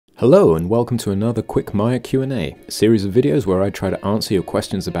Hello and welcome to another quick Maya Q&A, a series of videos where I try to answer your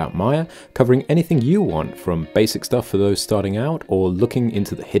questions about Maya, covering anything you want from basic stuff for those starting out or looking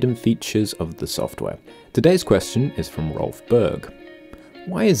into the hidden features of the software. Today's question is from Rolf Berg.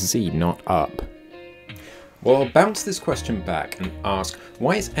 Why is Z not up? Well, I'll bounce this question back and ask,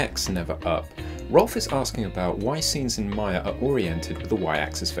 why is X never up? Rolf is asking about why scenes in Maya are oriented with the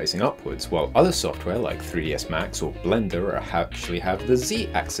y-axis facing upwards, while other software like 3ds Max or Blender actually have the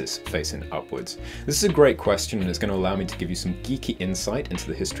z-axis facing upwards. This is a great question and it's going to allow me to give you some geeky insight into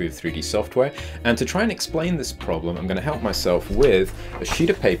the history of 3D software, and to try and explain this problem I'm going to help myself with a sheet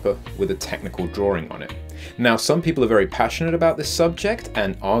of paper with a technical drawing on it. Now, some people are very passionate about this subject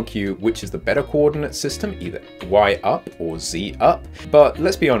and argue which is the better coordinate system, either y up or z up, but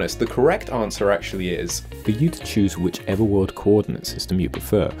let's be honest, the correct answer actually is for you to choose whichever world coordinate system you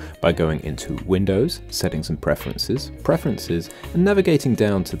prefer by going into Windows, Settings and Preferences, and navigating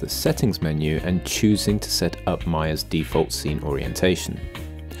down to the Settings menu and choosing to set up Maya's default scene orientation.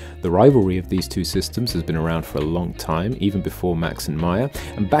 The rivalry of these two systems has been around for a long time, even before Max and Maya,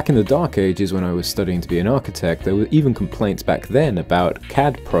 and back in the dark ages when I was studying to be an architect, there were even complaints back then about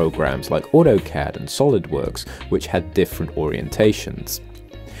CAD programs like AutoCAD and SolidWorks, which had different orientations.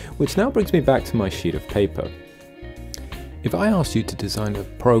 Which now brings me back to my sheet of paper. If I asked you to design a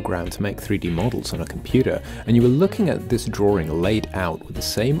program to make 3D models on a computer, and you were looking at this drawing laid out with the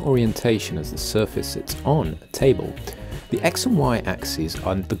same orientation as the surface it's on, a table, the X and Y axes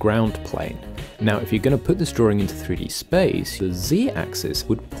are the ground plane. Now, if you're going to put this drawing into 3D space, the Z axis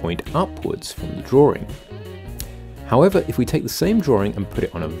would point upwards from the drawing. However, if we take the same drawing and put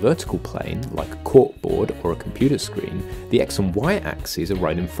it on a vertical plane, like a corkboard or a computer screen, the X and Y axes are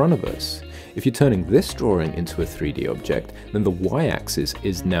right in front of us. If you're turning this drawing into a 3D object, then the Y axis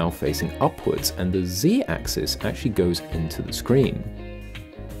is now facing upwards and the Z axis actually goes into the screen.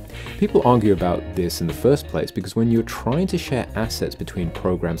 People argue about this in the first place because when you're trying to share assets between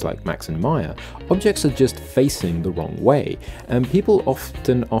programs like Max and Maya, objects are just facing the wrong way, and people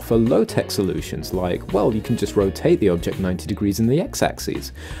often offer low-tech solutions like, well, you can just rotate the object 90 degrees in the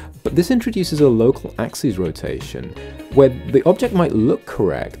x-axis. But this introduces a local axis rotation, where the object might look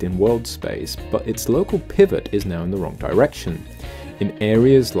correct in world space, but its local pivot is now in the wrong direction. In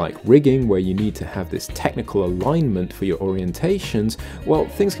areas like rigging, where you need to have this technical alignment for your orientations, well,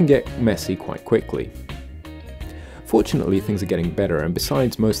 things can get messy quite quickly. Fortunately, things are getting better, and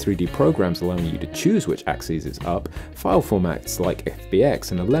besides most 3D programs allowing you to choose which axis is up, file formats like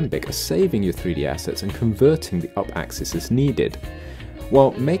FBX and Alembic are saving your 3D assets and converting the up axis as needed.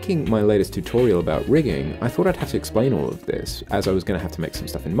 While making my latest tutorial about rigging, I thought I'd have to explain all of this, as I was going to have to make some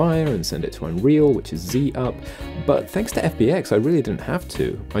stuff in Maya and send it to Unreal, which is Z up, but thanks to FBX I really didn't have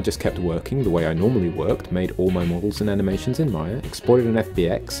to. I just kept working the way I normally worked, made all my models and animations in Maya, exported an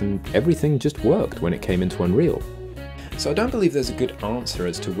FBX, and everything just worked when it came into Unreal. So I don't believe there's a good answer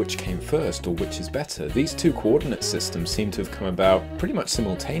as to which came first or which is better. These two coordinate systems seem to have come about pretty much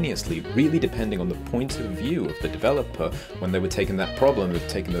simultaneously, really depending on the point of view of the developer when they were taking that problem of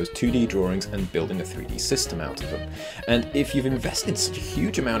taking those 2D drawings and building a 3D system out of them. And if you've invested such a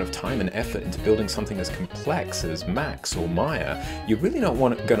huge amount of time and effort into building something as complex as Max or Maya, you're really not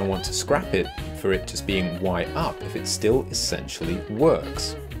going to want to scrap it for it just being Y up if it still essentially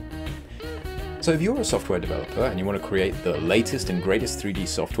works. So if you're a software developer and you want to create the latest and greatest 3D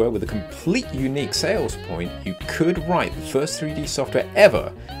software with a complete unique sales point, you could write the first 3D software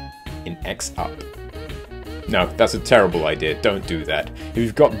ever in X up. No, that's a terrible idea, don't do that. If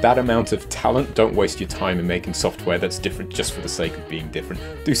you've got that amount of talent, don't waste your time in making software that's different just for the sake of being different.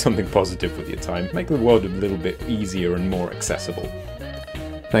 Do something positive with your time, make the world a little bit easier and more accessible.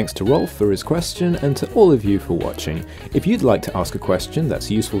 Thanks to Rolf for his question, and to all of you for watching. If you'd like to ask a question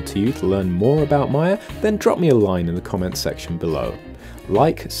that's useful to you to learn more about Maya, then drop me a line in the comments section below.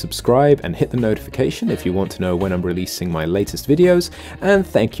 Like, subscribe, and hit the notification if you want to know when I'm releasing my latest videos, and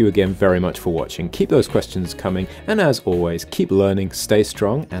thank you again very much for watching. Keep those questions coming, and as always, keep learning, stay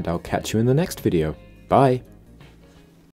strong, and I'll catch you in the next video. Bye!